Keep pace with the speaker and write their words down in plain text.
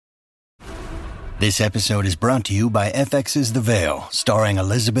This episode is brought to you by FX's The Veil, starring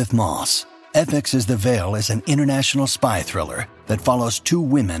Elizabeth Moss. FX's The Veil is an international spy thriller that follows two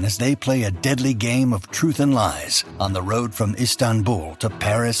women as they play a deadly game of truth and lies on the road from Istanbul to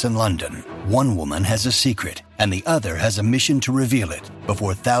Paris and London. One woman has a secret, and the other has a mission to reveal it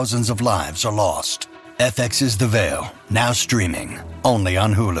before thousands of lives are lost. FX's The Veil, now streaming, only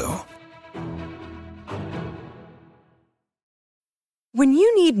on Hulu. When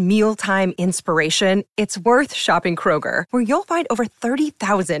you need mealtime inspiration, it's worth shopping Kroger, where you'll find over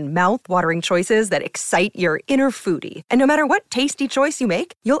 30,000 mouth-watering choices that excite your inner foodie. And no matter what tasty choice you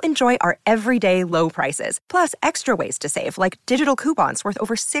make, you'll enjoy our everyday low prices, plus extra ways to save, like digital coupons worth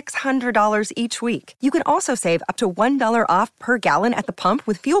over $600 each week. You can also save up to $1 off per gallon at the pump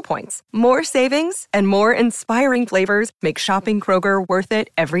with fuel points. More savings and more inspiring flavors make shopping Kroger worth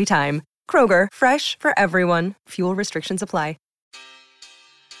it every time. Kroger, fresh for everyone. Fuel restrictions apply.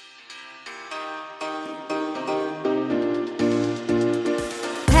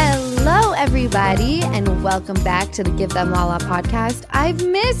 Hello, everybody, and welcome back to the Give Them Lala podcast. I've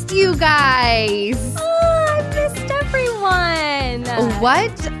missed you guys. Oh, I've missed everyone.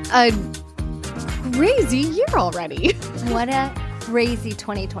 What a crazy year already. What a crazy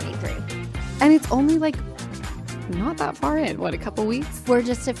 2023. And it's only like not that far in. What, a couple weeks? We're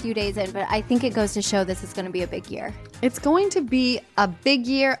just a few days in, but I think it goes to show this is going to be a big year. It's going to be a big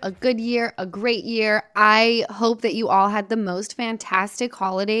year, a good year, a great year. I hope that you all had the most fantastic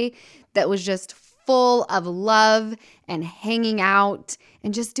holiday that was just full of love and hanging out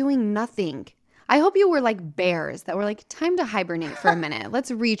and just doing nothing. I hope you were like bears that were like, time to hibernate for a minute.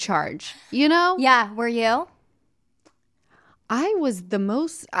 Let's recharge, you know? Yeah, were you? I was the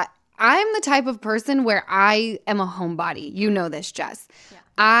most... I'm the type of person where I am a homebody. You know this, Jess. Yeah.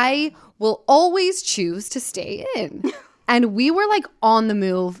 I will always choose to stay in. And we were like on the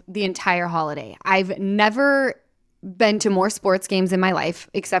move the entire holiday. I've never been to more sports games in my life,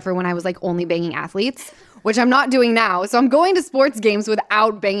 except for when I was like only banging athletes, which I'm not doing now. So I'm going to sports games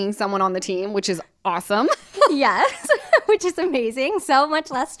without banging someone on the team, which is awesome. Yes, which is amazing. So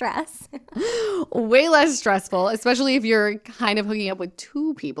much less stress. Way less stressful, especially if you're kind of hooking up with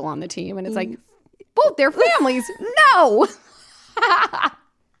two people on the team and it's like, both their families. No.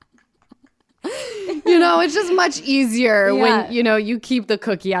 You know, it's just much easier when, you know, you keep the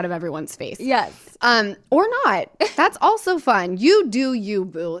cookie out of everyone's face. Yes. Or not. That's also fun. You do you,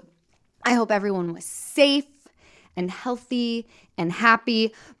 boo. I hope everyone was safe and healthy and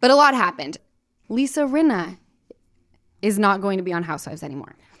happy, but a lot happened. Lisa Rinna is not going to be on Housewives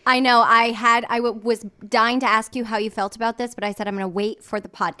anymore. I know. I was dying to ask you how you felt about this, but I said I'm going to wait for the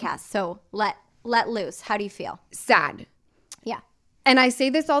podcast. So let loose. How do you feel? Sad. Yeah. And I say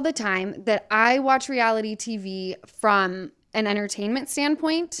this all the time, that I watch reality TV from an entertainment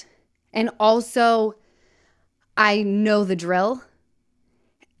standpoint, and also I know the drill.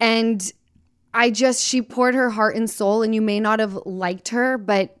 And she poured her heart and soul, and you may not have liked her,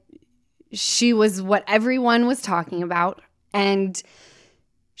 but she was what everyone was talking about. And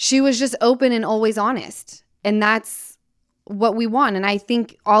she was just open and always honest. And that's what we want. And I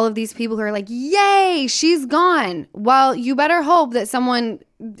think all of these people who are like, yay, she's gone. Well, you better hope that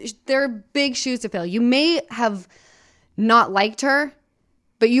there are big shoes to fill. You may have not liked her,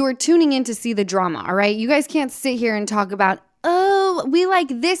 but you were tuning in to see the drama, all right? You guys can't sit here and talk about, oh, we like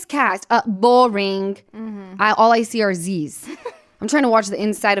this cast. Boring. Mm-hmm. All I see are Z's. I'm trying to watch the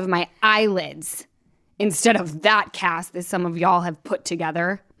inside of my eyelids instead of that cast that some of y'all have put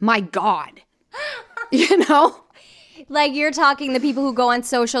together. My God. You know? Like, you're talking the people who go on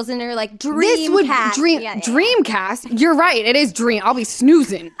socials and they're like, Dreamcast. Dreamcast? You're right. It is Dream. I'll be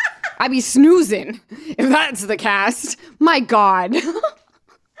snoozing. I'll be snoozing if that's the cast. My God.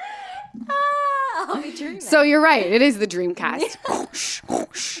 I'll be dreaming. So you're right. It is the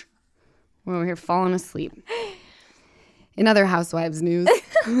Dreamcast. We're here falling asleep. In other Housewives news,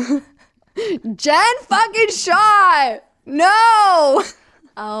 Jen fucking Shaw. No.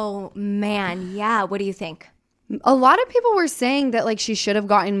 Oh, man. Yeah. What do you think? A lot of people were saying that like she should have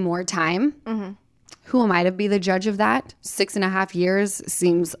gotten more time. Mm-hmm. Who am I to be the judge of that? 6.5 years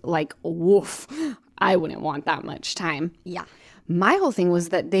seems like woof. I wouldn't want that much time. Yeah. My whole thing was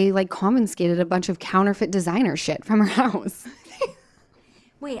that they like confiscated a bunch of counterfeit designer shit from her house.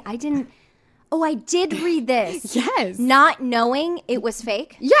 Wait, I didn't. Oh, I did read this. Yes. Not knowing it was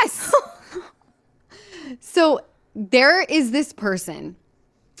fake? Yes. So there is this person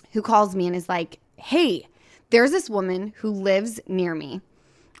who calls me and is like, hey, there's this woman who lives near me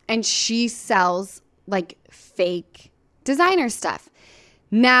and she sells like fake designer stuff.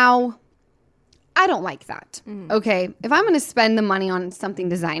 Now, I don't like that. Okay. If I'm going to spend the money on something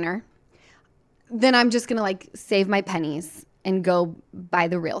designer, then I'm just gonna like save my pennies and go buy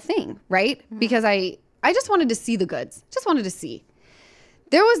the real thing, right? Because I just wanted to see the goods. Just wanted to see.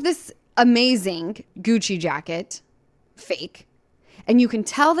 There was this amazing Gucci jacket, fake. And you can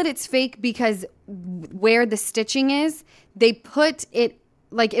tell that it's fake because where the stitching is, they put it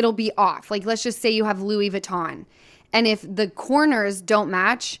like it'll be off. Like let's just say you have Louis Vuitton. And if the corners don't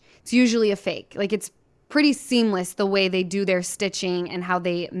match, it's usually a fake. Like it's pretty seamless the way they do their stitching and how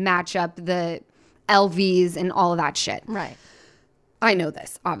they match up the LVs and all of that shit. Right. I know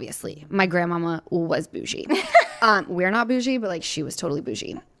this, obviously. My grandmama was bougie. We're not bougie, but like she was totally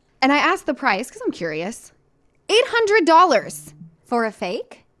bougie. And I asked the price because I'm curious. $800 For a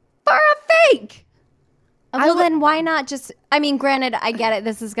fake? for a fake. Well, then why not just, I mean, granted, I get it.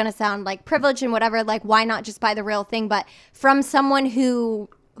 This is going to sound like privilege and whatever. Like, why not just buy the real thing? But from someone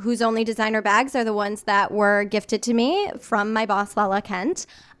whose only designer bags are the ones that were gifted to me from my boss, Lala Kent,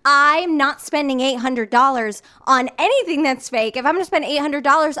 I'm not spending $800 on anything that's fake. If I'm going to spend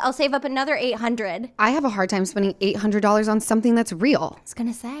 $800, I'll save up another $800. I have a hard time spending $800 on something that's real. I was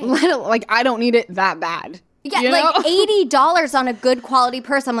going to say. Like, I don't need it that bad. Yeah, you like know? $80 on a good quality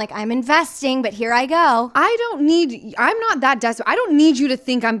purse. I'm like, I'm investing, but here I go. I'm not that desperate. I don't need you to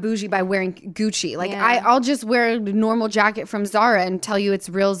think I'm bougie by wearing Gucci. Like, Yeah. I'll just wear a normal jacket from Zara and tell you it's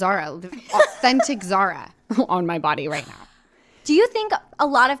real Zara. Authentic Zara on my body right now. Do you think a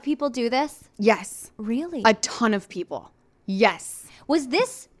lot of people do this? Yes. Really? A ton of people. Yes. Was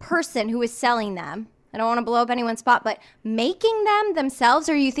this person who was selling them, I don't want to blow up anyone's spot, but making them themselves,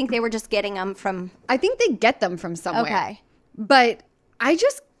 or you think they were just getting them from... I think they get them from somewhere. Okay. But I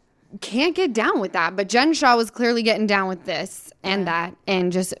just can't get down with that. But Jen Shaw was clearly getting down with this and that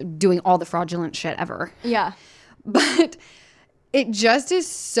and just doing all the fraudulent shit ever. Yeah. But it just is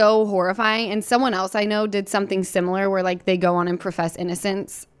so horrifying. And someone else I know did something similar where like they go on and profess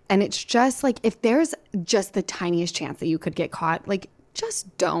innocence. And it's just like, if there's just the tiniest chance that you could get caught, like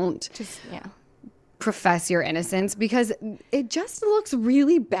just don't profess your innocence because it just looks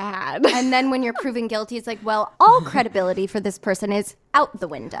really bad. And then when you're proven guilty, it's like, well, all credibility for this person is out the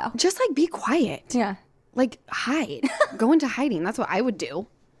window. Just like be quiet. Yeah. Like hide. Go into hiding. That's what I would do.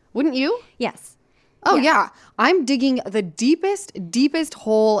 Wouldn't you? Yes. Oh, yeah. I'm digging the deepest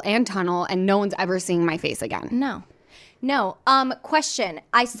hole and tunnel, and no one's ever seeing my face again. No. Question.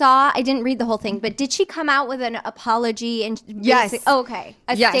 I didn't read the whole thing, but did she come out with an apology? And Yes. Okay.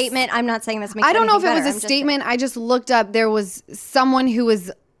 A Yes. statement. I'm not saying this makes I don't know if it anything was a better. statement. I just looked up. There was someone who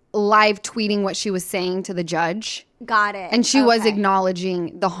was live tweeting what she was saying to the judge. Got it. And she was Okay.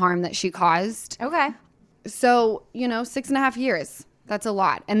 acknowledging the harm that she caused. Okay. So, 6.5 years. That's a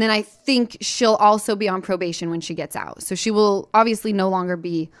lot. And then I think she'll also be on probation when she gets out. So she will obviously no longer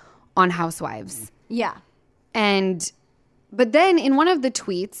be on Housewives. Yeah. But then in one of the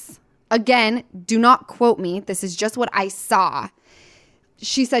tweets, again, do not quote me. This is just what I saw.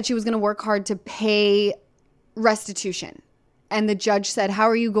 She said she was going to work hard to pay restitution. And the judge said, how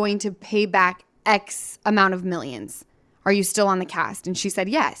are you going to pay back X amount of millions? Are you still on the cast? And she said,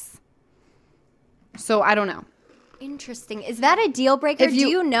 yes. So I don't know. Interesting. Is that a deal breaker? If you- Do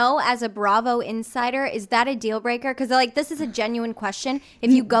you know, as a Bravo insider, is that a deal breaker? Because this is a genuine question. If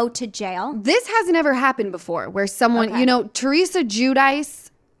you go to jail, This hasn't ever happened before where someone, Teresa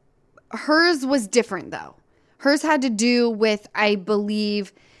Giudice, hers was different though. Hers had to do with, I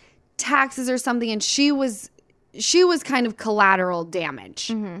believe, taxes or something. And she was kind of collateral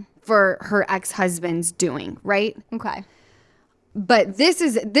damage for her ex-husband's doing, right? okay. But this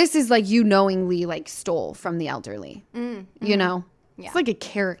is like you knowingly like stole from the elderly, Yeah. It's like a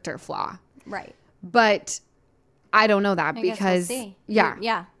character flaw. Right. But I don't know that I because, guess we'll see. yeah.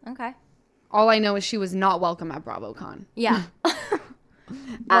 Yeah. Okay. All I know is she was not welcome at BravoCon Yeah.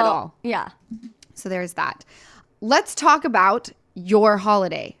 at all. Yeah. So there's that. Let's talk about your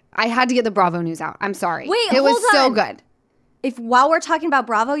holiday. I had to get the Bravo news out. I'm sorry. Wait, it was hold so on. good. If while we're talking about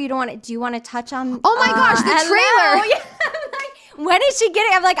Bravo, do you want to touch on? Oh my gosh, the hello? trailer. Yeah, I'm like, when is she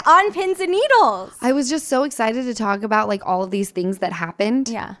getting? I'm like on pins and needles. I was just so excited to talk about like all of these things that happened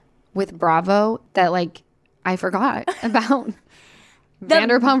Yeah. with Bravo that like I forgot about.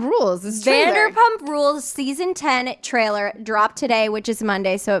 Vanderpump Rules. This trailer. Vanderpump Rules season 10 trailer dropped today, which is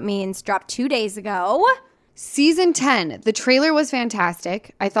Monday, so it means dropped 2 days ago. Season 10. The trailer was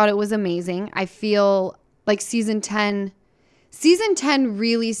fantastic. I thought it was amazing. I feel like season 10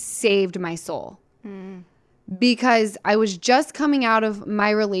 really saved my soul. Because I was just coming out of my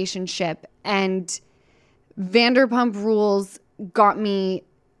relationship and Vanderpump Rules got me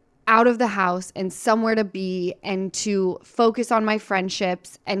out of the house and somewhere to be and to focus on my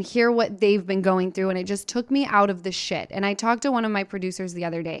friendships and hear what they've been going through. And it just took me out of the shit. And I talked to one of my producers the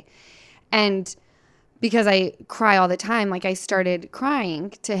other day and because I cry all the time, like I started crying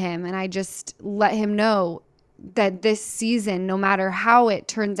to him, and I just let him know that this season, no matter how it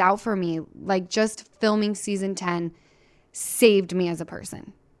turns out for me, like just filming season 10 saved me as a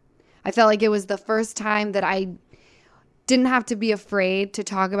person. I felt like it was the first time that I didn't have to be afraid to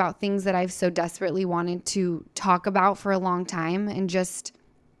talk about things that I've so desperately wanted to talk about for a long time, and just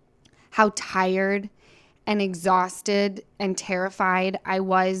how tired and exhausted and terrified I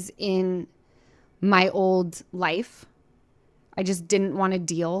was in my old life. I just didn't want to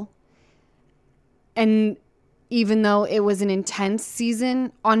deal. And even though it was an intense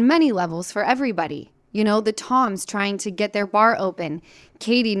season on many levels for everybody, you know, the Toms trying to get their bar open,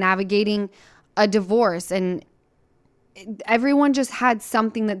 Katie navigating a divorce, and everyone just had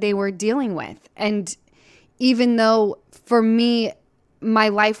something that they were dealing with. And even though for me, my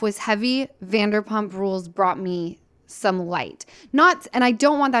life was heavy, Vanderpump Rules brought me some light. And I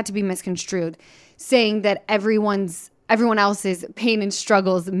don't want that to be misconstrued, saying that everyone else's pain and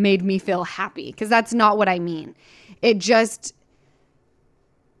struggles made me feel happy, because that's not what I mean. It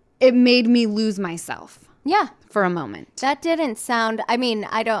made me lose myself. Yeah. For a moment. That didn't sound, I mean,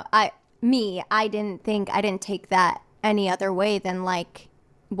 I didn't take that any other way than like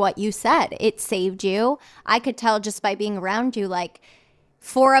what you said. It saved you. I could tell just by being around you, like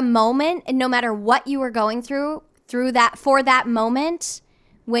for a moment, and no matter what you were going through that, for that moment,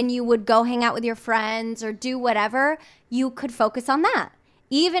 when you would go hang out with your friends or do whatever, you could focus on that.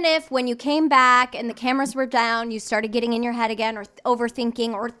 Even if when you came back and the cameras were down, you started getting in your head again, or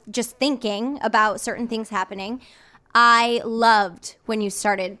overthinking, or just thinking about certain things happening. I loved when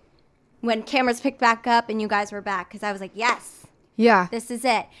when cameras picked back up and you guys were back, because I was like, yes, yeah, this is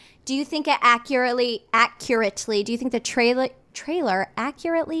it. Do you think it accurately, do you think the trailer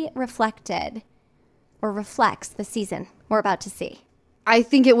accurately reflected or reflects the season we're about to see? I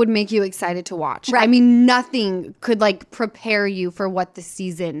think it would make you excited to watch. Right. I mean, nothing could like prepare you for what the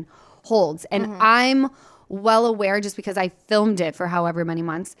season holds. And I'm well aware, just because I filmed it for however many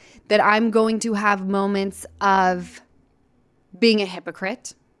months, that I'm going to have moments of being a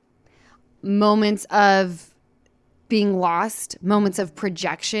hypocrite, moments of being lost, moments of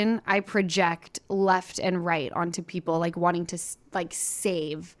projection. I project left and right onto people, like wanting to like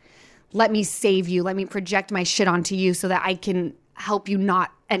save. Let me save you. Let me project my shit onto you so that I can help you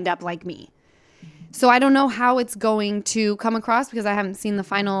not end up like me. So I don't know how it's going to come across, because I haven't seen the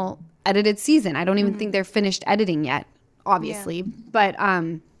final edited season. I don't even think they're finished editing yet, obviously. Yeah. But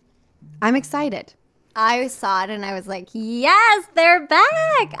I'm excited. I saw it and I was like, yes, they're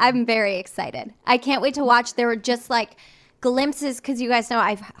back. I'm very excited. I can't wait to watch. There were just like glimpses, because you guys know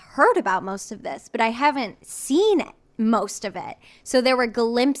I've heard about most of this, but I haven't seen most of it. So there were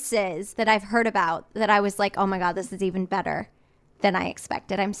glimpses that I've heard about that I was like, oh my God, this is even better than I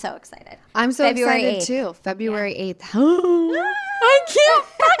expected. I'm so excited. I'm so February excited 8th. Too. February 8th. I can't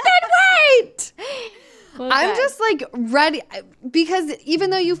fucking wait. Okay. I'm just like ready, because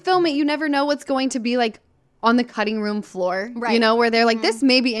even though you film it, you never know what's going to be like on the cutting room floor, right? You know, where they're like, this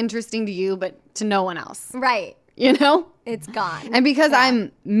may be interesting to you, but to no one else. Right. You know? It's gone. And because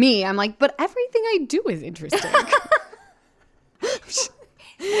I'm me, I'm like, but everything I do is interesting.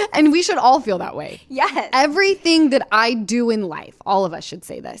 And we should all feel that way. Yes. Everything that I do in life, all of us should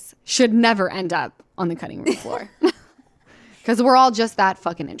say this, should never end up on the cutting room floor. Because we're all just that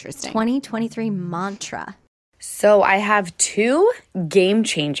fucking interesting. 2023 mantra. So I have 2 game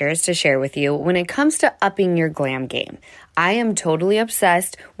changers to share with you when it comes to upping your glam game. I am totally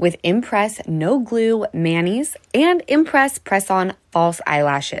obsessed with Impress No Glue Manis and Impress Press-On False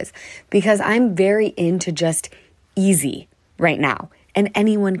Eyelashes, because I'm very into just easy right now, and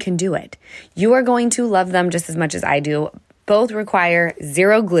anyone can do it. You are going to love them just as much as I do. Both require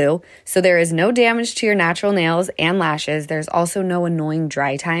 0 glue, so there is no damage to your natural nails and lashes. There's also no annoying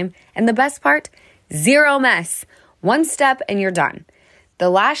dry time. And the best part, 0 mess. 1 step and you're done. The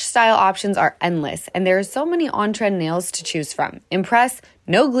lash style options are endless, and there are so many on-trend nails to choose from. Impress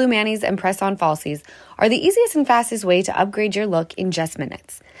No Glue Manis and Press-On Falsies are the easiest and fastest way to upgrade your look in just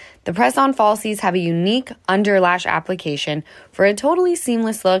minutes. The Press-On Falsies have a unique under lash application for a totally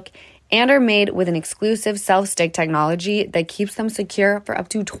seamless look, and are made with an exclusive self-stick technology that keeps them secure for up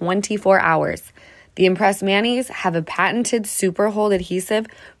to 24 hours. The Impress Manis have a patented super hold adhesive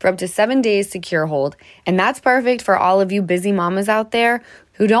for up to 7 days secure hold, and that's perfect for all of you busy mamas out there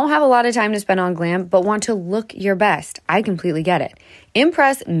who don't have a lot of time to spend on glam but want to look your best. I completely get it.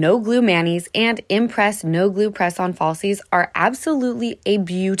 Impress No Glue Manis and Impress No Glue Press-On Falsies are absolutely a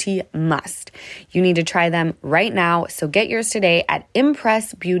beauty must. You need to try them right now, so get yours today at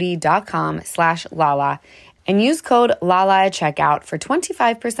impressbeauty.com/Lala. And use code LALA at checkout for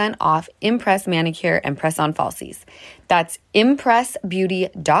 25% off Impress Manicure and Press-On Falsies. That's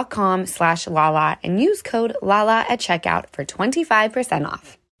impressbeauty.com/LALA and use code LALA at checkout for 25%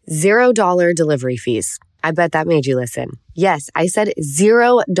 off. $0 delivery fees. I bet that made you listen. Yes, I said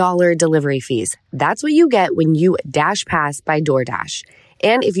 $0 delivery fees. That's what you get when you Dash Pass by DoorDash.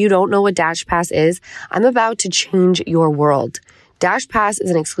 And if you don't know what Dash Pass is, I'm about to change your world. Dash Pass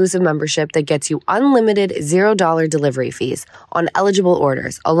is an exclusive membership that gets you unlimited $0 delivery fees on eligible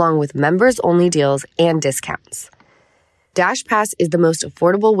orders, along with members-only deals and discounts. Dash Pass is the most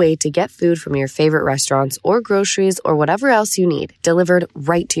affordable way to get food from your favorite restaurants or groceries or whatever else you need delivered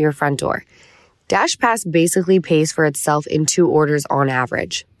right to your front door. Dash Pass basically pays for itself in 2 orders on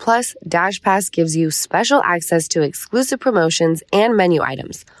average. Plus, Dash Pass gives you special access to exclusive promotions and menu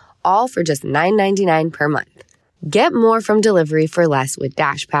items, all for just $9.99 per month. Get more from delivery for less with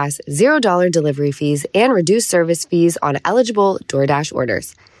Dash Pass, $0 delivery fees, and reduced service fees on eligible DoorDash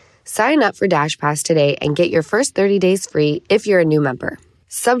orders. Sign up for Dash Pass today and get your first 30 days free if you're a new member.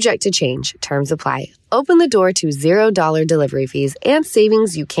 Subject to change. Terms apply. Open the door to $0 delivery fees and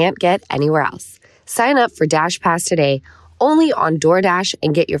savings you can't get anywhere else. Sign up for Dash Pass today, only on DoorDash,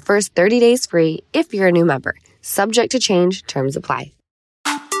 and get your first 30 days free if you're a new member. Subject to change. Terms apply.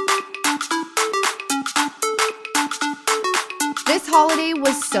 This holiday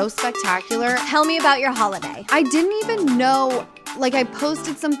was so spectacular. Tell me about your holiday. I didn't even know, like, I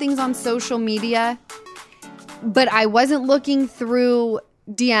posted some things on social media, but I wasn't looking through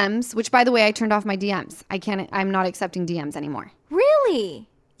DMs, which, by the way, I turned off my DMs. I'm not accepting DMs anymore. Really?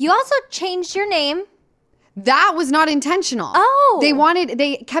 You also changed your name. That was not intentional. Oh.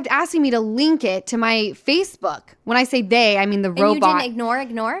 They kept asking me to link it to my Facebook. When I say they, I mean the robot. And you didn't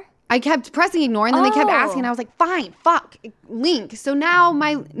ignore? I kept pressing ignore, and then they kept asking, and I was like, fine, fuck, link. So now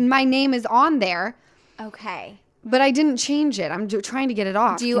my name is on there. Okay. But I didn't change it. I'm trying to get it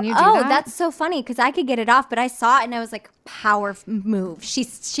off. Can you do that? That's so funny because I could get it off, but I saw it and I was like, power move.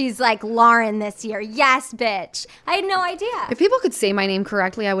 She's like Lauren this year. Yes, bitch. I had no idea. If people could say my name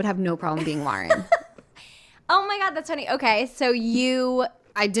correctly, I would have no problem being Lauren. Oh my God, that's funny. Okay, so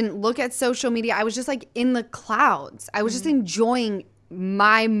I didn't look at social media. I was just like in the clouds. I was just enjoying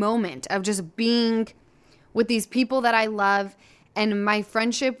my moment of just being with these people that I love. And my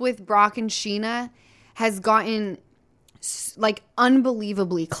friendship with Brock and Sheena has gotten like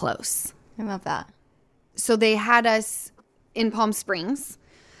unbelievably close. I love that. So they had us in Palm Springs,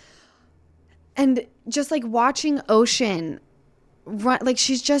 and just like watching Ocean run, like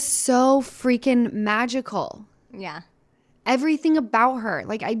she's just so freaking magical. Yeah. Everything about her.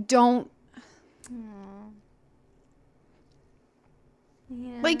 Like I don't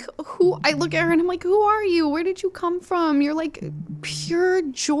like I look at her and I'm like, who are you? Where did you come from? You're like pure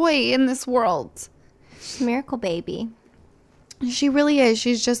joy in this world. She's a miracle baby. She really is.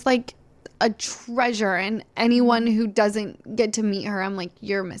 She's just like a treasure, and anyone who doesn't get to meet her, I'm like,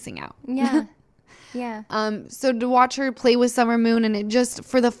 you're missing out. Yeah. Yeah. So to watch her play with Summer Moon, and it just,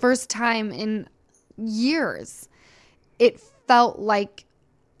 for the first time in years, it felt like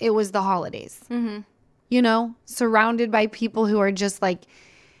it was the holidays. Mm-hmm. You know, surrounded by people who are just like,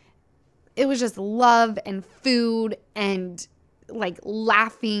 it was just love and food and like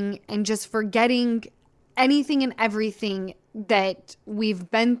laughing and just forgetting anything and everything that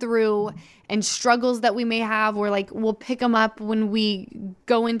we've been through and struggles that we may have. We're like, we'll pick them up when we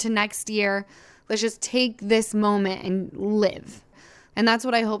go into next year. Let's just take this moment and live. And that's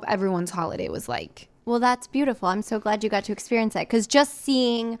what I hope everyone's holiday was like. Well, that's beautiful. I'm so glad you got to experience it, because just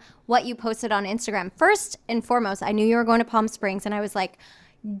seeing what you posted on Instagram, first and foremost, I knew you were going to Palm Springs, and I was like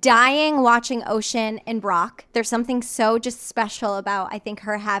dying watching Ocean and Brock. There's something so just special about, I think,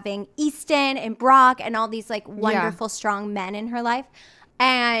 her having Easton and Brock and all these like wonderful, strong men in her life.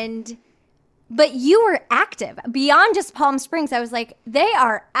 But you were active beyond just Palm Springs. I was like, they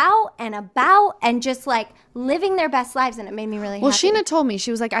are out and about and just like living their best lives. And it made me really happy. Well, Sheena told me,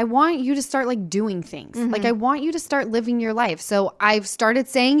 she was like, I want you to start like doing things. Mm-hmm. Like, I want you to start living your life. So I've started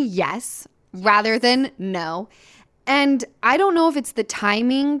saying yes rather than no. And I don't know if it's the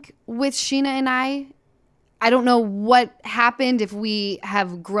timing with Sheena and I. I don't know what happened, if we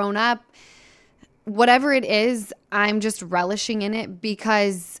have grown up. Whatever it is, I'm just relishing in it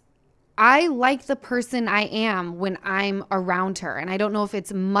because I like the person I am when I'm around her. And I don't know if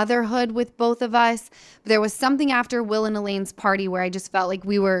it's motherhood with both of us. But there was something after Will and Elaine's party where I just felt like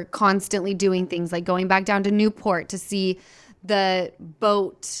we were constantly doing things, like going back down to Newport to see the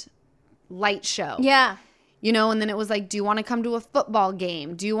boat light show. Yeah. You know, and then it was like, do you want to come to a football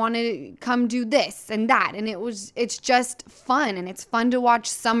game? Do you want to come do this and that? And it's just fun. And it's fun to watch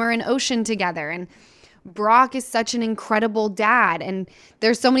Summer and Ocean together. And Brock is such an incredible dad. And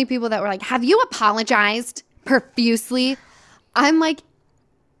there's so many people that were like, have you apologized profusely? I'm like,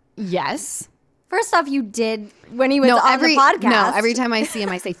 yes. First off, you did when he was on the podcast. No, every time I see him,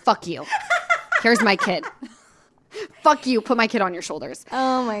 I say, fuck you. Here's my kid. Fuck you. Put my kid on your shoulders.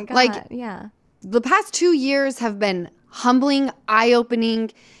 Oh my God. Like, yeah. The past 2 years have been humbling,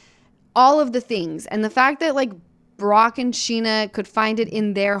 eye-opening, all of the things. And the fact that like Brock and Sheena could find it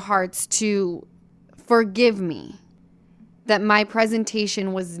in their hearts to forgive me that my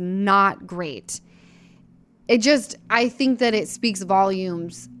presentation was not great. I think that it speaks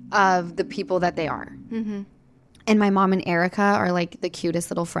volumes of the people that they are. Mm-hmm. And my mom and Erica are like the cutest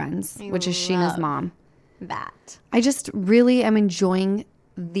little friends, which is Sheena's mom. That. I just really am enjoying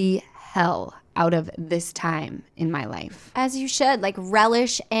the hell out of this time in my life. As you should, like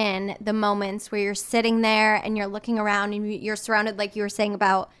relish in the moments where you're sitting there and you're looking around and you're surrounded, like you were saying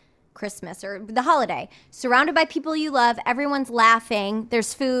about Christmas or the holiday, surrounded by people you love. Everyone's laughing.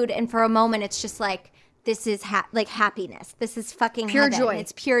 There's food. And for a moment, it's just like, this is like happiness. This is fucking pure heaven. joy.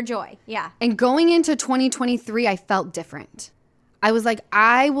 It's pure joy. Yeah. And going into 2023, I felt different. I was like,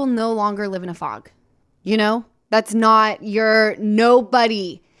 I will no longer live in a fog. You know, that's not your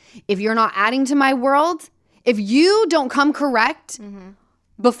nobody. If you're not adding to my world, if you don't come correct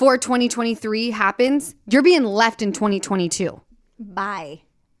before 2023 happens, you're being left in 2022. Bye.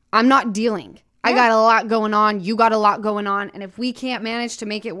 I'm not dealing. I got a lot going on. You got a lot going on. And if we can't manage to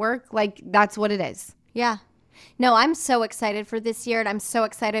make it work, like that's what it is. Yeah. No, I'm so excited for this year, and I'm so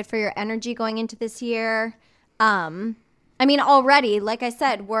excited for your energy going into this year. I mean, already, like I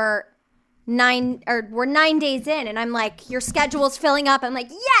said, we're 9 days in, and I'm like, your schedule's filling up. I'm like,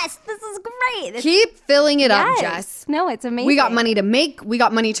 yes, this is great. Keep filling it up, Jess. No, it's amazing. We got money to make. We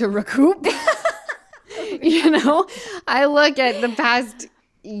got money to recoup. You know, I look at the past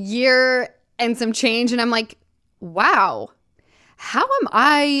year and some change, and I'm like, wow, how am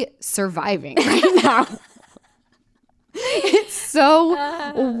I surviving right now? It's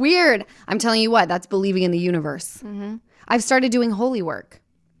so weird. I'm telling you what, that's believing in the universe. Mm-hmm. I've started doing holy work.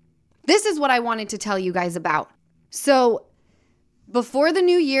 This is what I wanted to tell you guys about. So before the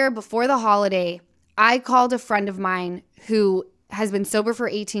new year, before the holiday, I called a friend of mine who has been sober for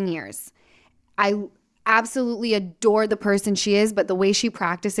 18 years. I absolutely adore the person she is, but the way she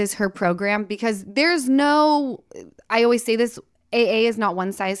practices her program, because there's no, I always say this, AA is not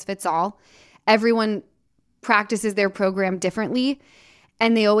one size fits all. Everyone practices their program differently.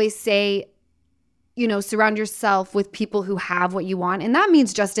 And they always say, you know, surround yourself with people who have what you want. And that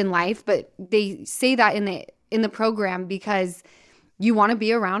means just in life, but they say that in the program because you want to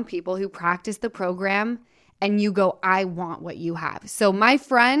be around people who practice the program and you go, I want what you have. So my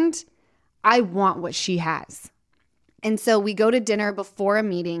friend, I want what she has. And so we go to dinner before a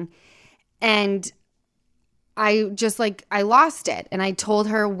meeting, and I lost it. And I told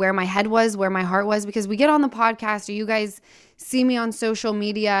her where my head was, where my heart was, because we get on the podcast, or you guys see me on social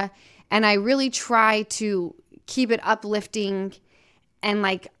media, and I really try to keep it uplifting and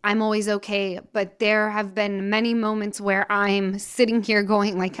like I'm always okay. But there have been many moments where I'm sitting here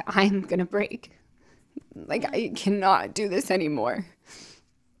going like, I'm going to break. Like I cannot do this anymore.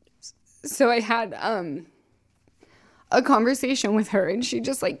 So I had a conversation with her, and she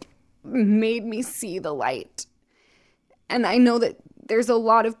just like made me see the light. And I know that there's a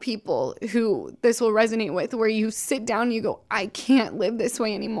lot of people who this will resonate with, where you sit down and you go, I can't live this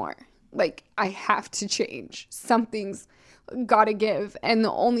way anymore. Like, I have to change. Something's got to give. And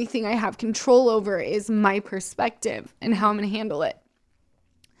the only thing I have control over is my perspective and how I'm going to handle it.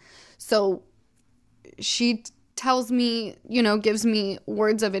 So she tells me, you know, gives me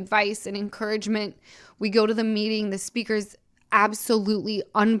words of advice and encouragement. We go to the meeting. The speaker's absolutely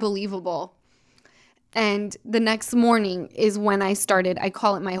unbelievable. And the next morning is when I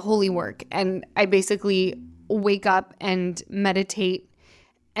call it my holy work. And I basically wake up and meditate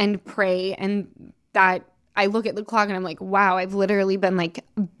and pray, and that I look at the clock and I'm like, wow, I've literally been like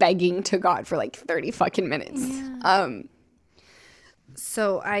begging to God for like 30 fucking minutes. Yeah.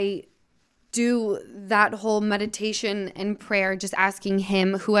 So I do that whole meditation and prayer, just asking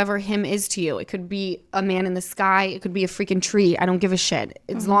him, whoever him is to you. It could be a man in the sky. It could be a freaking tree. I don't give a shit.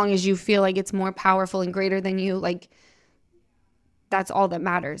 As long as you feel like it's more powerful and greater than you, like that's all that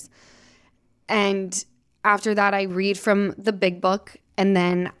matters. And after that, I read from the big book, and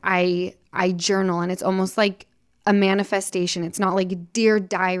then I journal, and it's almost like a manifestation. It's not like, dear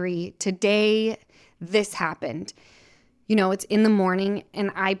diary, today this happened. it's in the morning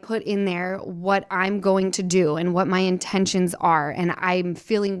and I put in there what I'm going to do and what my intentions are. And I'm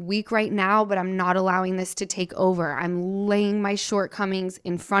feeling weak right now, but I'm not allowing this to take over. I'm laying my shortcomings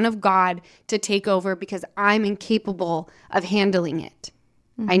in front of God to take over because I'm incapable of handling it.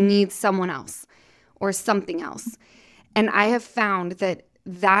 I need someone else or something else. And I have found that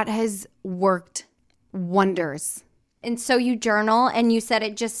has worked wonders. And so you journal, and you said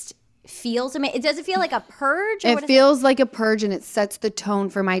it just feels amazing. Does it feel like a purge? It feels like a purge, and it sets the tone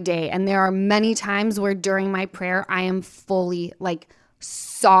for my day. And there are many times where during my prayer, I am fully like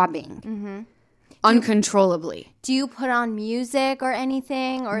sobbing uncontrollably. Do you put on music or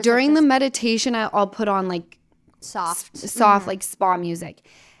anything? Or During the meditation, I'll put on like soft, like spa music.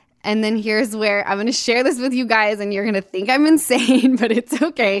 And then here's where I'm going to share this with you guys, and you're going to think I'm insane, but it's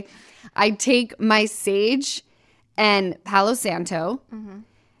okay. I take my sage and Palo Santo,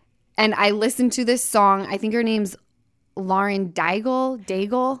 and I listen to this song. I think her name's Lauren Daigle.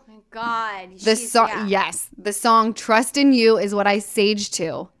 Oh my God. Yes. The song Trust in You is what I sage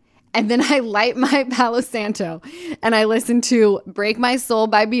to. And then I light my Palo Santo, and I listen to Break My Soul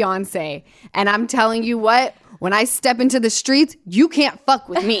by Beyonce. And I'm telling you what, when I step into the streets, you can't fuck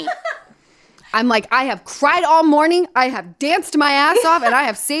with me. I'm like, I have cried all morning. I have danced my ass off, and I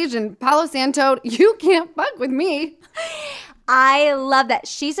have sage and Palo Santo. You can't fuck with me. I love that.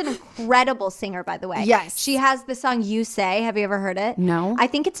 She's an incredible singer, by the way. Yes. She has the song You Say. Have you ever heard it? No. I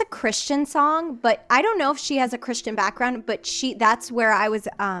think it's a Christian song, but I don't know if she has a Christian background, but that's where I was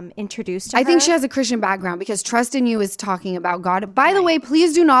introduced to her. I think she has a Christian background because Trust in You is talking about God. By the way,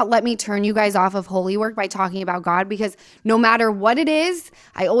 please do not let me turn you guys off of holy work by talking about God, because no matter what it is,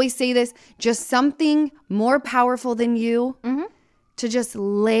 I always say this, just something more powerful than you to just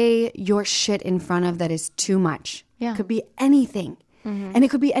lay your shit in front of that is too much. Yeah. It could be anything. And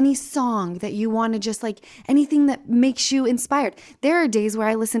it could be any song that you want to just like, anything that makes you inspired. There are days where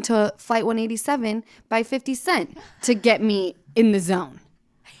I listen to Flight 187 by 50 Cent to get me in the zone.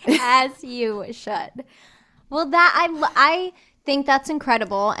 As you should. Well, I think that's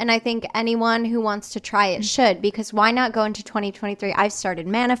incredible, and I think anyone who wants to try it should, because why not go into 2023? I've started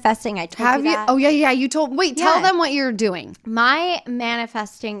manifesting. I told you that. Oh, yeah. You told. Wait, tell them what you're doing. My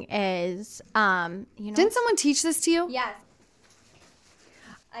manifesting is, Didn't someone teach this to you? Yes.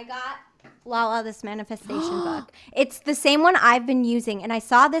 I got Lala this manifestation book. It's the same one I've been using, and I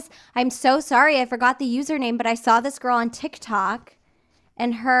saw this. I'm so sorry, I forgot the username, but I saw this girl on TikTok,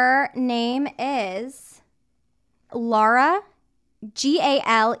 and her name is Laura,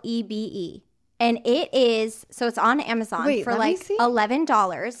 Galebe. And it is, so it's on Amazon for like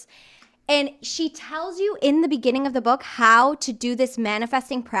 $11. And she tells you in the beginning of the book how to do this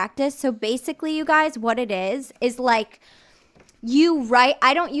manifesting practice. So basically, you guys, what it is like you write,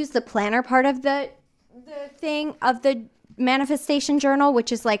 I don't use the planner part of the thing of the manifestation journal,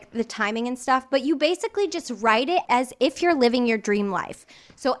 which is like the timing and stuff, but you basically just write it as if you're living your dream life.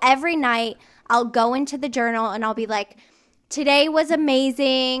 So every night I'll go into the journal and I'll be like, today was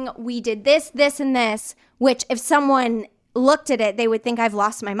amazing. We did this, this, and this, which if someone looked at it, they would think I've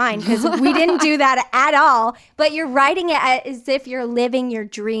lost my mind because we didn't do that at all. But you're writing it as if you're living your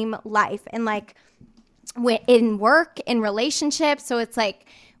dream life, and like in work, in relationships. So it's like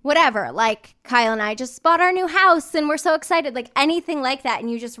whatever, like Kyle and I just bought our new house and we're so excited, like anything like that. And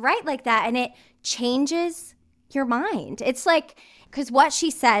you just write like that and it changes your mind. It's like, because what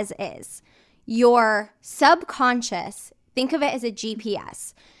she says is your subconscious, think of it as a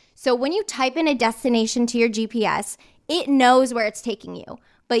GPS. So when you type in a destination to your GPS, it knows where it's taking you.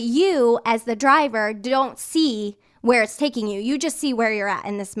 But you, as the driver, don't see where it's taking you. You just see where you're at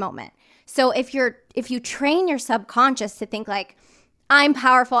in this moment. So if you train your subconscious to think like, I'm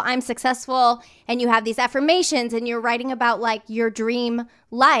powerful, I'm successful, and you have these affirmations and you're writing about like your dream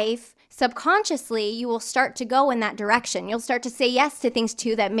life, subconsciously you will start to go in that direction. You'll start to say yes to things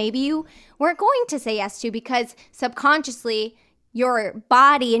too that maybe you weren't going to say yes to, because subconsciously your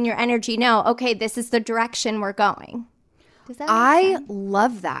body and your energy know, okay, this is the direction we're going. Does that make sense? I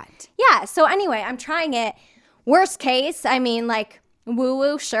love that. Yeah. So anyway, I'm trying it. Worst case, I mean, like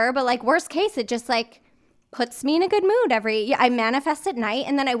woo-woo, sure, but like worst case, it just like puts me in a good mood I manifest at night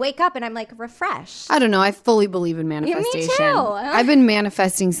and then I wake up and I'm like refreshed. I don't know. I fully believe in manifestation. Me too. I've been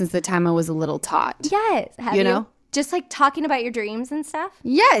manifesting since the time I was a little tot. Yes. Have you know? Just like talking about your dreams and stuff?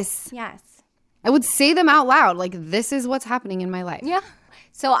 Yes. Yes. I would say them out loud. Like, this is what's happening in my life. Yeah.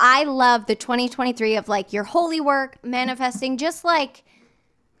 So I love the 2023 of like your holy work, manifesting, just like,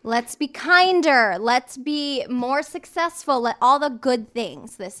 let's be kinder. Let's be more successful. All the good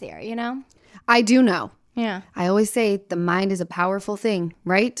things this year, you know? I do know. Yeah. I always say the mind is a powerful thing,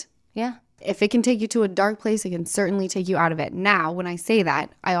 right? Yeah. If it can take you to a dark place, it can certainly take you out of it. Now, when I say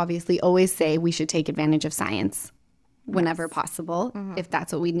that, I obviously always say we should take advantage of science whenever possible, if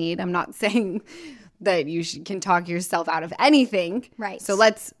that's what we need. I'm not saying that you can talk yourself out of anything. Right. So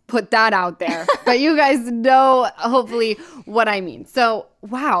let's put that out there. But you guys know, hopefully, what I mean. So,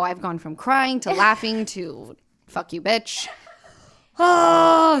 wow, I've gone from crying to laughing to fuck you, bitch.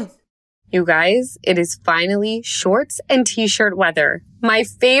 Oh. You guys, it is finally shorts and t-shirt weather. My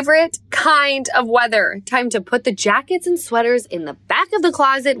favorite kind of weather. Time to put the jackets and sweaters in the back of the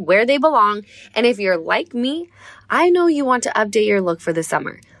closet where they belong. And if you're like me, I know you want to update your look for the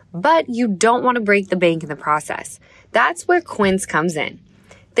summer, but you don't want to break the bank in the process. That's where Quince comes in.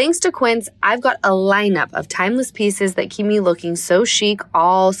 Thanks to Quince, I've got a lineup of timeless pieces that keep me looking so chic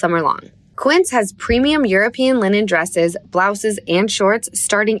all summer long. Quince has premium European linen dresses, blouses, and shorts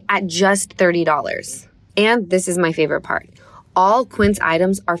starting at just $30. And this is my favorite part. All Quince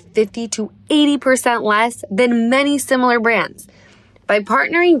items are 50 to 80% less than many similar brands. By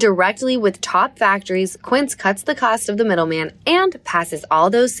partnering directly with top factories, Quince cuts the cost of the middleman and passes all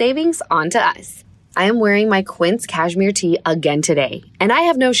those savings on to us. I am wearing my Quince cashmere tee again today, and I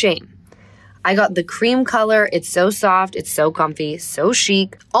have no shame. I got the cream color. It's so soft. It's so comfy, so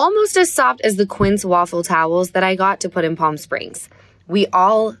chic, almost as soft as the Quince waffle towels that I got to put in Palm Springs. We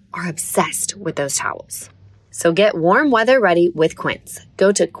all are obsessed with those towels. So get warm weather ready with Quince.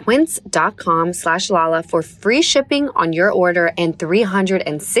 Go to quince.com/Lala for free shipping on your order and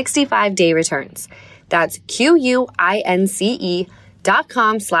 365-day returns. That's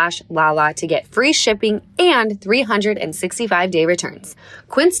QUINCE.com/Lala to get free shipping and 365-day returns.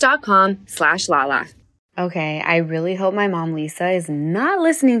 Quince.com/Lala. Okay, I really hope my mom Lisa is not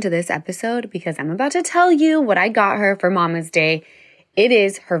listening to this episode because I'm about to tell you what I got her for Mama's Day. It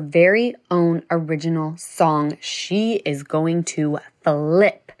is her very own original song. She is going to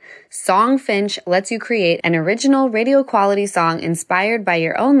flip. Songfinch lets you create an original radio quality song inspired by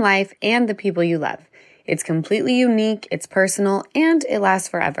your own life and the people you love. It's completely unique, it's personal, and it lasts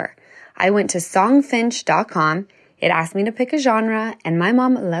forever. I went to songfinch.com. It asked me to pick a genre, and my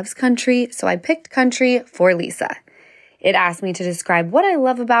mom loves country, so I picked country for Lisa. It asked me to describe what I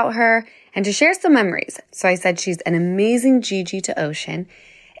love about her and to share some memories. So I said she's an amazing Gigi to Ocean,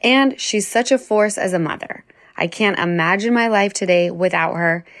 and she's such a force as a mother. I can't imagine my life today without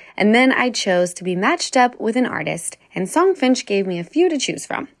her. And then I chose to be matched up with an artist, and Songfinch gave me a few to choose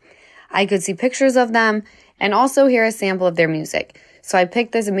from. I could see pictures of them and also hear a sample of their music. So I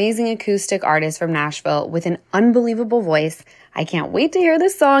picked this amazing acoustic artist from Nashville with an unbelievable voice. I can't wait to hear the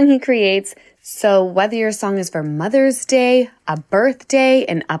song he creates. So whether your song is for Mother's Day, a birthday,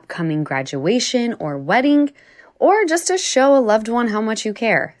 an upcoming graduation or wedding, or just to show a loved one how much you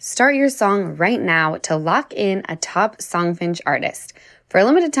care, start your song right now to lock in a top Songfinch artist. For a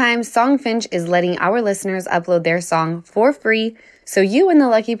limited time, Songfinch is letting our listeners upload their song for free, so you and the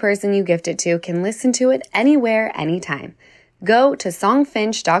lucky person you gift it to can listen to it anywhere, anytime. Go to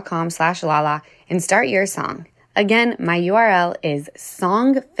songfinch.com/Lala and start your song. Again, my URL is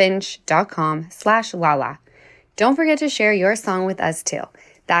songfinch.com/Lala. Don't forget to share your song with us too.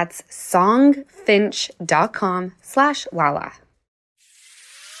 That's songfinch.com/Lala.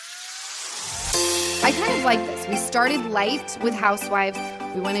 I kind of like this. We started light with Housewives.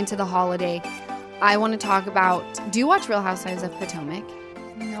 We went into the holiday. I want to talk about, do you watch Real Housewives of Potomac?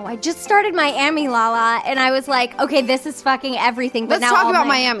 No, I just started Miami, Lala, and I was like, okay, this is fucking everything. But Let's now talk about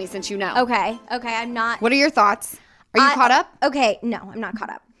Miami since you know. Okay, I'm not. What are your thoughts? Are you caught up? Okay, no, I'm not caught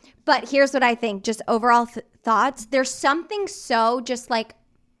up. But here's what I think, just overall thoughts. There's something so just like,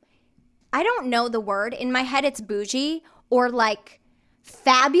 I don't know the word. In my head, it's bougie or like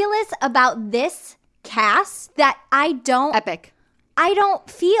fabulous about this cast that I don't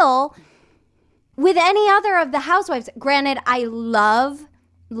feel with any other of the housewives. Granted, I love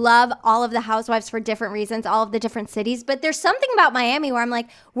all of the housewives for different reasons, all of the different cities, but there's something about Miami where I'm like,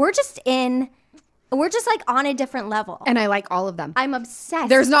 we're just like on a different level. And I like all of them. I'm obsessed.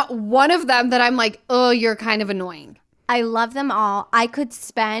 There's not one of them that I'm like, oh, you're kind of annoying. I love them all. I could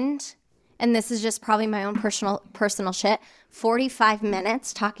spend, and this is just probably my own personal shit, 45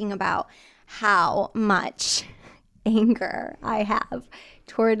 minutes talking about how much anger I have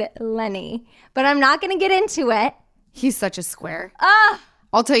toward Lenny. But I'm not going to get into it. He's such a square.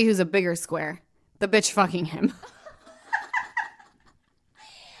 I'll tell you who's a bigger square. The bitch fucking him.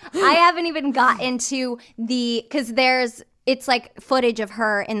 I haven't even got into because it's like footage of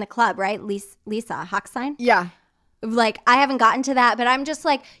her in the club, right? Lisa Hochstein? Yeah. Like, I haven't gotten to that, but I'm just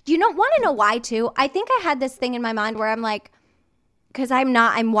like, want to know why too? I think I had this thing in my mind where I'm like, because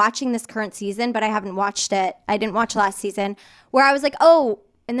I'm watching this current season, but I haven't watched it. I didn't watch last season, where I was like, oh,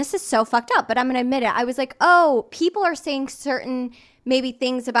 and this is so fucked up, but I'm going to admit it. I was like, oh, people are saying certain maybe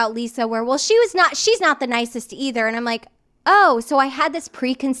things about Lisa where, well, she's not the nicest either. And I'm like, oh, so I had this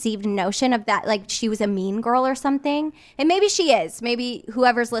preconceived notion of that, like she was a mean girl or something. And maybe she is. Maybe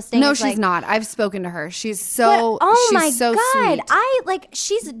whoever's listening No, is she's like, not. I've spoken to her. She's but, oh she's my so God. sweet.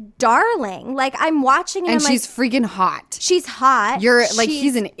 She's darling. Like, I'm watching and And I'm she's like, freaking hot. she's hot. You're like,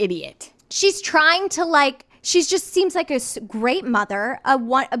 he's an idiot. She's trying to like, she just seems like a great mother,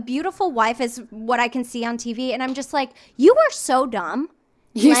 a beautiful wife is what I can see on TV. And I'm just like, you are so dumb.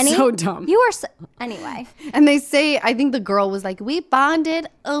 You're Lenny, so dumb. You are so, anyway. And they say, I think the girl was like, we bonded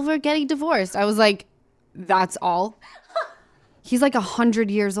over getting divorced. I was like, that's all? He's like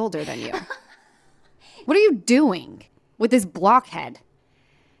 100 years older than you. What are you doing with this blockhead?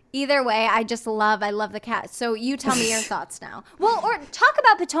 Either way, I love the cat. So you tell me your thoughts now. Well, or talk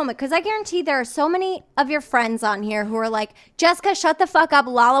about Potomac, because I guarantee there are so many of your friends on here who are like, Jessica, shut the fuck up.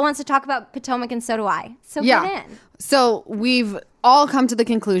 Lala wants to talk about Potomac, and so do I. So get in. So we've all come to the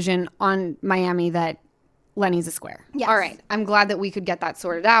conclusion on Miami that Lenny's a square. Yes. All right. I'm glad that we could get that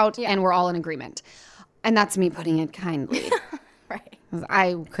sorted out, and we're all in agreement. And that's me putting it kindly. Right.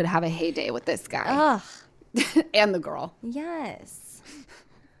 I could have a heyday with this guy. Ugh. And the girl. Yes.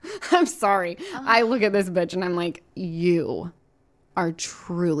 I'm sorry. I look at this bitch and I'm like, you are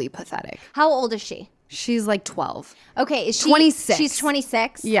truly pathetic. How old is she? She's like 12. Okay, is she 26. She's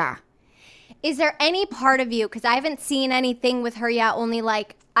 26. Yeah. Is there any part of you, because I haven't seen anything with her yet, only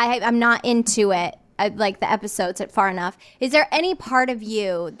like I'm not into it, like the episodes far enough. Is there any part of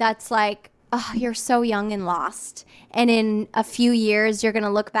you that's like, oh, you're so young and lost, and in a few years you're going to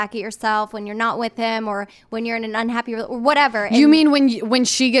look back at yourself when you're not with him, or when you're in an unhappy or whatever? You mean when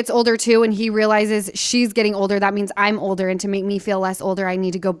she gets older too, and he realizes she's getting older, that means I'm older, and to make me feel less older, I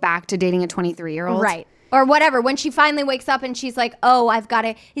need to go back to dating a 23-year-old? Right. Or whatever. When she finally wakes up and she's like, oh, I've got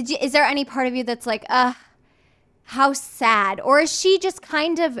to... Is there any part of you that's like, how sad? Or is she just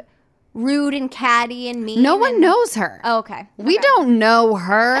kind of rude and catty and mean? No one knows her. Oh, okay. We don't know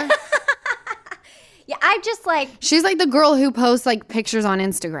her. Yeah, I just like... She's like the girl who posts like pictures on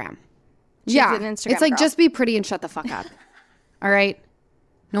Instagram. She's yeah. an Instagram It's like, girl. just be pretty and shut the fuck up. All right?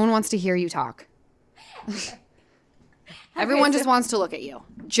 No one wants to hear you talk. Everyone just wants to look at you.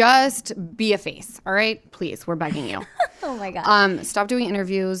 Just be a face, all right? Please, we're begging you. Oh, my God. Stop doing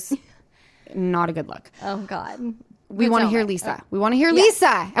interviews. Not a good look. Oh, God. We want to hear Lisa. We want to hear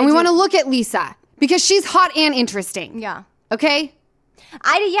Lisa. And we want to look at Lisa. Because she's hot and interesting. Yeah. Okay?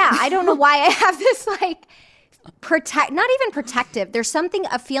 I don't know why I have this, like, not even protective. There's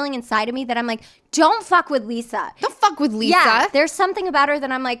a feeling inside of me that I'm like, don't fuck with Lisa. Don't fuck with Lisa. Yeah, there's something about her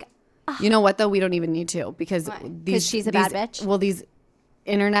that I'm like, you know what, though? We don't even need to. Because she's a bad bitch? Well, these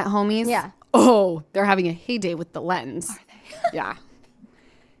internet homies. Yeah. Oh, they're having a heyday with the lens. Are they? Yeah.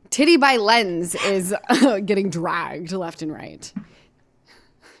 Titty by Lens is getting dragged left and right.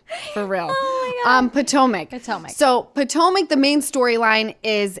 For real. Oh my God. Potomac. Potomac. So Potomac, the main storyline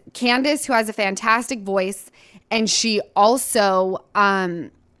is Candace, who has a fantastic voice, and she also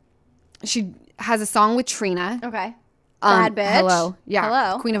she has a song with Trina. okay. Bad bitch. Hello. Yeah.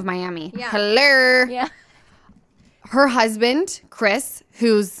 Hello. Queen of Miami. Yeah. Hello. Yeah. Her husband, Chris,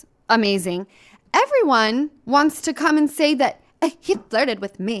 who's amazing. Everyone wants to come and say that he flirted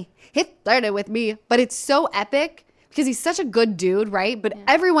with me. He flirted with me. But it's so epic because he's such a good dude, right? But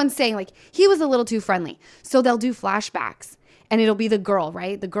everyone's saying like he was a little too friendly. So they'll do flashbacks and it'll be the girl,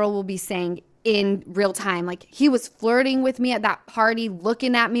 right? The girl will be saying in real time, like he was flirting with me at that party,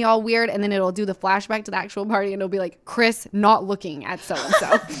 looking at me all weird. And then it'll do the flashback to the actual party and it'll be like, Chris not looking at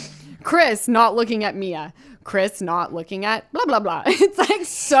so-and-so. Chris not looking at Mia. Chris not looking at blah, blah, blah. It's like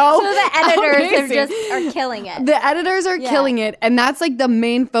so the editors amazing. are killing it. The editors are killing it. And that's like the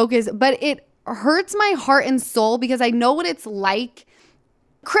main focus. But it hurts my heart and soul because I know what it's like.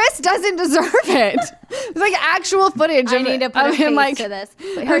 Chris doesn't deserve it. It's like actual footage I of, need to put of a him face like to this.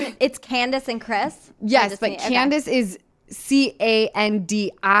 It's Candace and Chris? yes, but Candace is Candiace.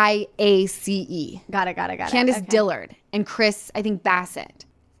 Got it. Candace Okay. Dillard and Chris, I think Bassett.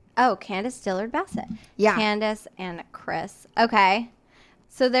 Oh, Candace Dillard Bassett. Yeah. Candace and Chris. Okay.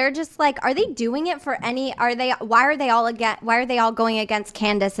 So they're just like, are they doing it for any, why are they all going against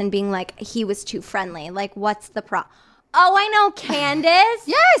Candace and being like, he was too friendly? Like, what's the problem? Oh, I know Candace.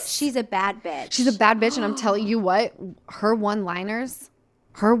 Yes. She's a bad bitch. She's a bad bitch, and I'm telling you what, her one-liners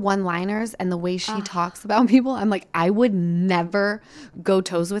and the way she talks about people, I'm like, I would never go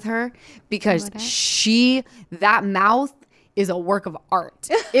toes with her because that mouth is a work of art.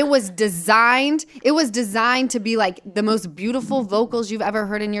 It was designed to be like the most beautiful vocals you've ever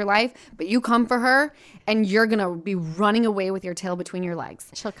heard in your life, but you come for her and you're going to be running away with your tail between your legs.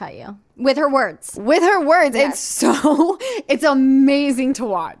 She'll cut you. With her words. With her words. Yes. It's amazing to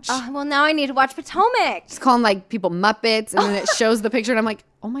watch. Well, now I need to watch Potomac. Just calling like people Muppets, and then it shows the picture and I'm like,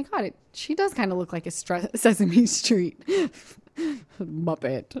 oh my God, she does kind of look like a Sesame Street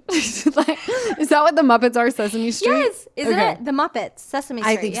Muppet. Like, is that what the Muppets are, Sesame Street? Yes. Isn't it? The Muppets. Sesame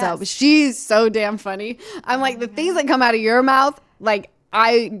Street. I think so. But she's so damn funny. I'm like, the things that come out of your mouth, like,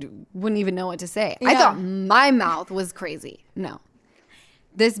 I wouldn't even know what to say. I thought my mouth was crazy. No.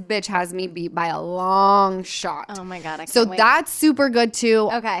 This bitch has me beat by a long shot. Oh my God. I can't so wait. that's super good too.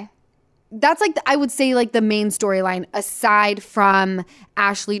 Okay. That's like, I would say like the main storyline aside from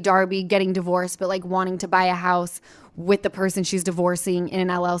Ashley Darby getting divorced, but like wanting to buy a house with the person she's divorcing in an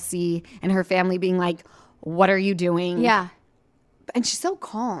LLC and her family being like, what are you doing? Yeah. And she's so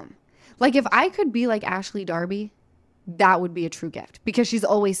calm. Like if I could be like Ashley Darby, that would be a true gift because she's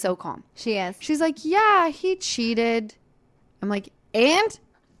always so calm. She is. She's like, yeah, he cheated. I'm like, and?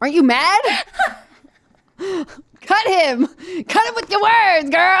 Aren't you mad? Cut him. Cut him with your words,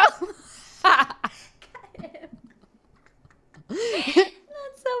 girl.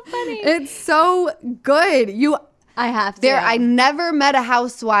 That's so funny. It's so good. I have to. I never met a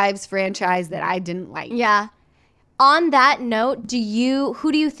Housewives franchise that I didn't like. Yeah. On that note,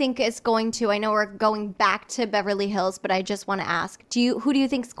 who do you think is going to, I know we're going back to Beverly Hills, but I just want to ask, who do you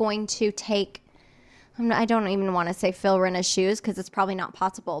think is going to take, I don't even want to say fill Rinna's shoes because it's probably not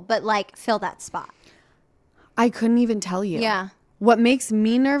possible, but like fill that spot? I couldn't even tell you. Yeah. What makes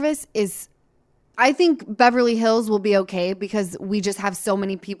me nervous is I think Beverly Hills will be okay because we just have so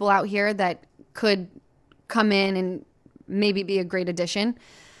many people out here that could come in and maybe be a great addition.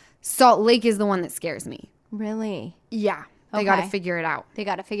 Salt Lake is the one that scares me. Really? Yeah. They got to figure it out. They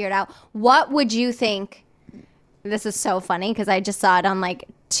got to figure it out. What would you think? This is so funny because I just saw it on like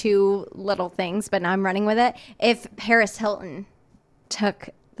 2 little things, but now I'm running with it. If Paris Hilton took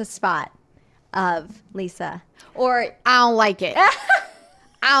the spot of Lisa, or I don't like it. I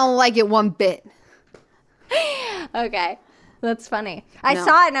don't like it one bit. Okay, that's funny. I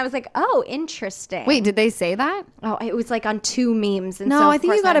saw it and I was like, oh, interesting. Wait, did they say that? Oh, it was like on 2 memes. And No, so I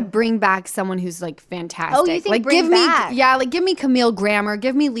think you got to bring back someone who's like fantastic. Oh, you think like bring give back? me, yeah, like give me Camille Grammer,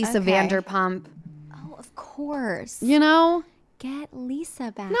 give me Lisa Okay. Vanderpump. Oh, of course. You know, Get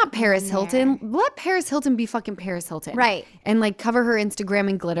Lisa back. not Paris on Hilton. there. Let Paris Hilton be fucking Paris Hilton, Right. And like cover her Instagram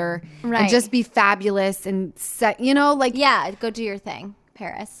in glitter, Right. And just be fabulous and set. You know, like Yeah, go do your thing,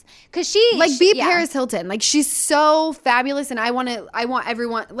 Paris. Because she be yeah. Paris Hilton. Like she's so fabulous, and I want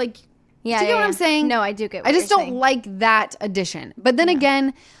everyone like. Yeah, do you get what I'm saying? No, I do get what I just you're don't saying. like that addition. But then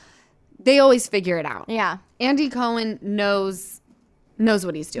again, they always figure it out. Yeah. Andy Cohen knows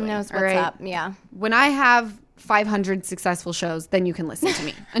what he's doing. Knows all what's right? up. Yeah. When I have 500 successful shows, then you can listen to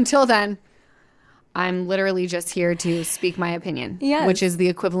me. Until then, I'm literally just here to speak my opinion, Yes. which is the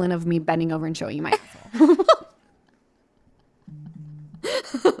equivalent of me bending over and showing you my asshole.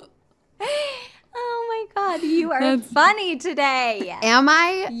 Oh my God, you are funny today. Am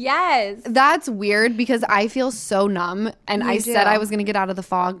I? Yes. That's weird because I feel so numb, and I do. said I was going to get out of the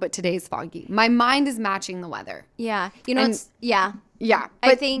fog, but today's foggy. My mind is matching the weather. Yeah. You know, And- yeah. Yeah.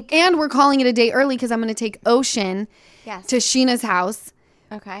 I think- And we're calling it a day early because I'm going to take Ocean Yes. to Sheena's house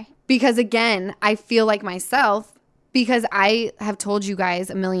Okay. because, again, I feel like myself because I have told you guys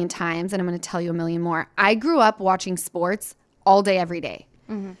a million times, and I'm going to tell you a million more. I grew up watching sports all day, every day.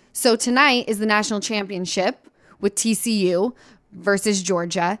 So tonight is the national championship with TCU versus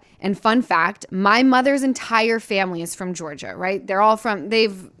Georgia. And fun fact, my mother's entire family is from Georgia, right? They're all from,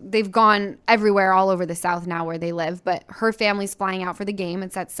 they've gone everywhere all over the South now where they live, but her family's flying out for the game.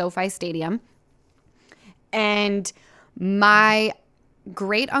 It's at SoFi Stadium. And my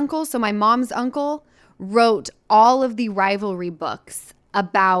great uncle, so my mom's uncle, wrote all of the rivalry books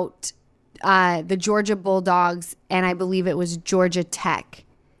about the Georgia Bulldogs, and I believe it was Georgia Tech,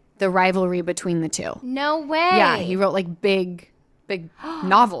 the rivalry between the two. No way. Yeah, he wrote like big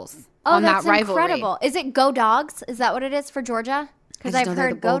novels on that's that rivalry. incredible. Is it Go Dogs? Is that what it is for Georgia? Because I just I've know they're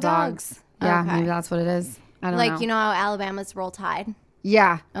heard the Go Bulldogs. Dogs. Yeah, Okay. maybe that's what it is. I don't know. Like, you know how Alabama's Roll Tide?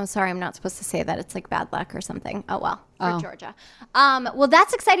 Yeah. Oh, sorry, I'm not supposed to say that. It's like bad luck or something. Oh, well, for Georgia. Well,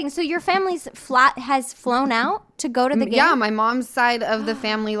 that's exciting. So your family's has flown out to go to the game? Yeah, my mom's side of the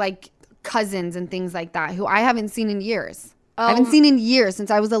family, like cousins and things like that, who I haven't seen in years. I haven't seen in years since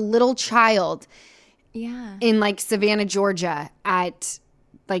I was a little child Yeah. in like Savannah, Georgia at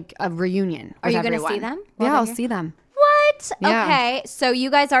like a reunion. Are with you going to everyone. see them? while Yeah, they're I'll here? see them. What? What? Yeah. Okay, so you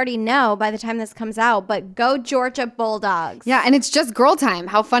guys already know by the time this comes out, but go Georgia Bulldogs. Yeah, and it's just girl time.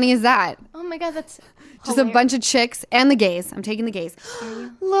 How funny is that? Oh my God, that's Just a bunch of chicks and the gays. I'm taking the gays.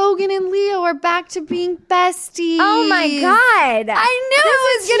 Logan and Leo are back to being besties. Oh my God. I knew This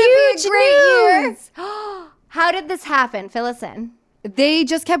it was going to be a great year. How did this happen? Fill us in. They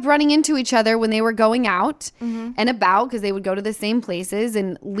just kept running into each other when they were going out and about because they would go to the same places.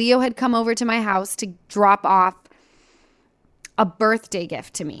 And Leo had come over to my house to drop off a birthday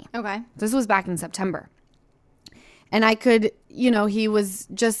gift to me. Okay. This was back in September. And I could, he was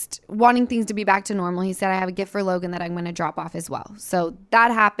just wanting things to be back to normal. He said, I have a gift for Logan that I'm going to drop off as well. So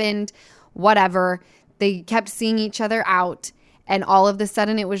that happened, whatever. They kept seeing each other out. And all of a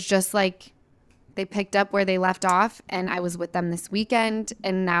sudden, it was just like they picked up where they left off. And I was with them this weekend.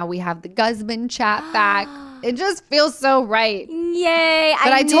 And now we have the husband chat back. It just feels so right. Yay.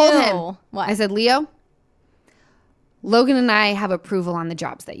 But I told him, What? I said, Leo, Logan and I have approval on the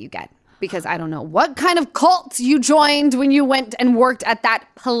jobs that you get. Because I don't know what kind of cult you joined when you went and worked at that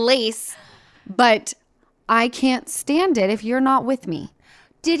place. But I can't stand it if you're not with me.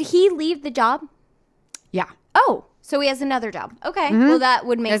 Did he leave the job? Yeah. Oh, so he has another job. Okay. Well, that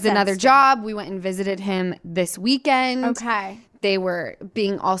would make There's sense. another job. We went and visited him this weekend. Okay. They were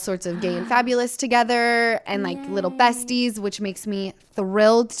being all sorts of gay and fabulous together and like little besties, which makes me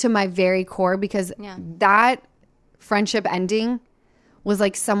thrilled to my very core because that friendship ending was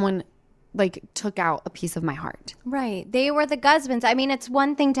like someone like took out a piece of my heart. Right. They were the Gusbands. I mean, it's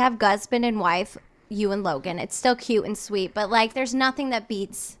one thing to have Gusband and wife, you and Logan. It's still cute and sweet, but like there's nothing that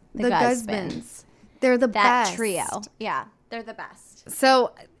beats the Gusbands. They're the That best. trio. Yeah, they're the best.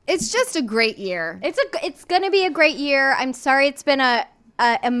 So it's just a great year. It's going to be a great year. I'm sorry it's been a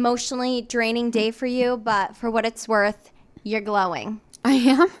emotionally draining day for you, but for what it's worth, you're glowing. I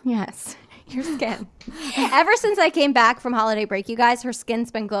am? Yes. Your skin. Ever since I came back from holiday break, you guys, her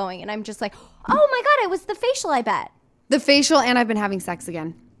skin's been glowing. And I'm just like, oh my God, it was the facial, I bet. The facial, and I've been having sex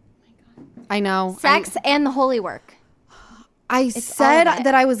again. I know. Sex and the holy work. I said all of it.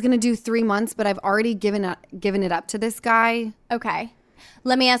 that I was going to do 3 months, but I've already given it up to this guy. Okay.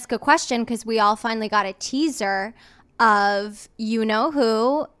 Let me ask a question because we all finally got a teaser of you know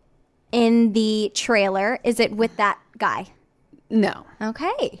who in the trailer. Is it with that guy? No.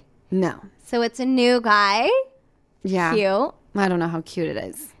 Okay. No. So it's a new guy. Yeah. Cute. I don't know how cute it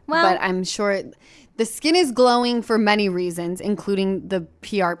is. Well- but I'm sure the skin is glowing for many reasons, including the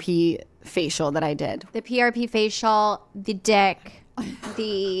PRP facial that I did. The PRP facial, the dick,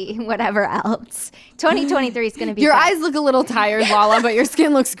 the whatever else. 2023 is going to be Your good. eyes look a little tired, Lala, but your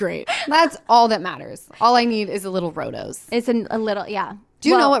skin looks great. That's all that matters. All I need is a little Rotos. It's a little, yeah. Do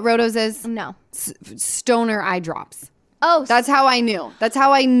you know what Rotos is? No. Stoner eye drops. Oh, That's how I knew. That's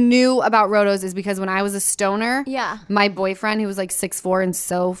how I knew about Rotos is because when I was a stoner, Yeah. my boyfriend, who was like 6'4" and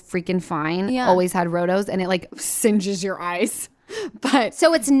so freaking fine, Yeah. always had Rotos, and it like singes your eyes. But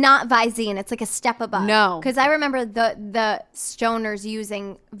so it's not Visine. It's like a step above. No. Because I remember the stoners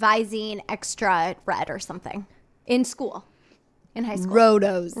using Visine Extra Red or something in school, in high school.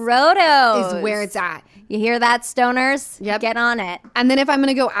 Rotos Rotos is where it's at. You hear that, stoners? Yep. Get on it. And then if I'm going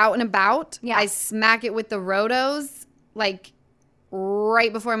to go out and about, Yeah. I smack it with the Rotos like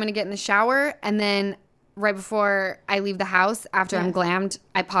right before I'm going to get in the shower. And then right before I leave the house, after I'm glammed,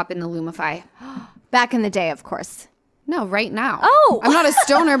 I pop in the Lumify. Back in the day, of course. No, right now. Oh. I'm not a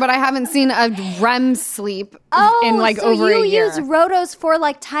stoner, but I haven't seen a REM sleep in like so over a year. you use Rotos for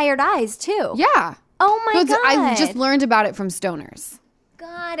like tired eyes too? Yeah. Oh my So God. I just learned about it from stoners.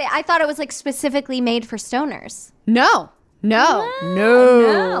 Got it. I thought it was like specifically made for stoners. No.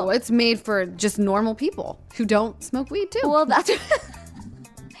 No. It's made for just normal people who don't smoke weed too. Well,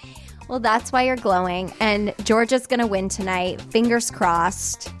 that's why you're glowing. And Georgia's gonna win tonight. Fingers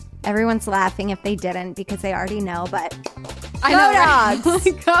crossed. Everyone's laughing if they didn't because they already know. But I know,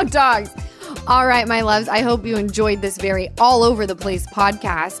 right? Go dogs. All right, my loves. I hope you enjoyed this very all over the place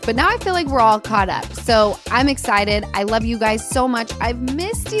podcast. But now I feel like we're all caught up. So I'm excited. I love you guys so much. I've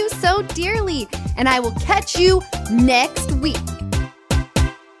missed you so dearly. And I will catch you next week.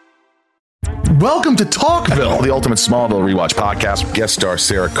 Welcome to Talkville. The Ultimate Smallville Rewatch Podcast. Guest star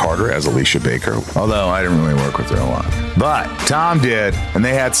Sarah Carter as Alicia Baker. Although I didn't really work with her a lot. But Tom did, and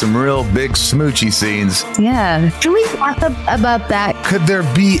they had some real big smoochy scenes. Yeah. Can we talk about that? Could there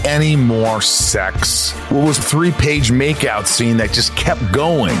be any more sex? What was a 3-page makeout scene that just kept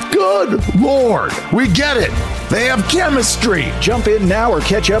going? Good Lord. We get it. They have chemistry. Jump in now or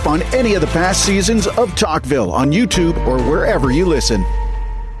catch up on any of the past seasons of Talkville on YouTube or wherever you listen.